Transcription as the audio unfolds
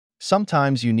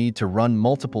Sometimes you need to run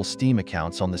multiple Steam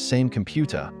accounts on the same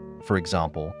computer, for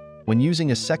example, when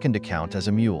using a second account as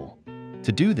a mule.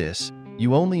 To do this,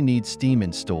 you only need Steam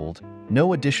installed,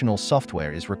 no additional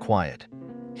software is required.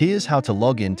 Here's how to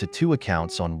log in to 2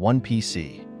 accounts on one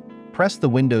PC. Press the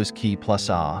Windows key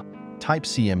 +R, type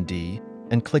CMD,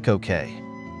 and click OK.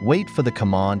 Wait for the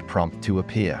command prompt to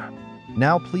appear.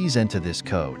 Now please enter this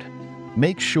code.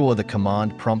 Make sure the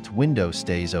command prompt window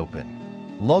stays open.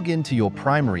 Log into your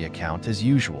primary account as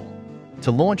usual. To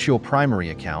launch your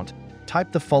primary account,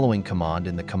 type the following command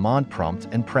in the command prompt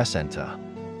and press enter.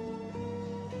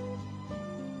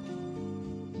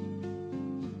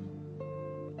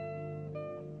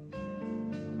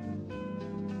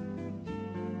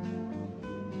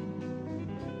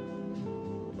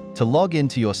 To log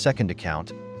into your second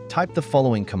account, type the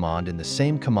following command in the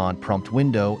same command prompt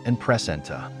window and press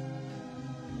enter.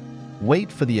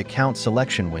 Wait for the account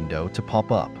selection window to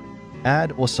pop up.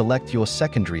 Add or select your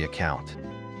secondary account.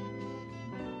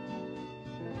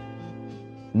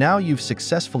 Now you've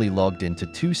successfully logged into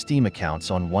 2 Steam accounts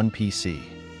on one PC.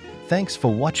 Thanks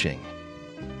for watching.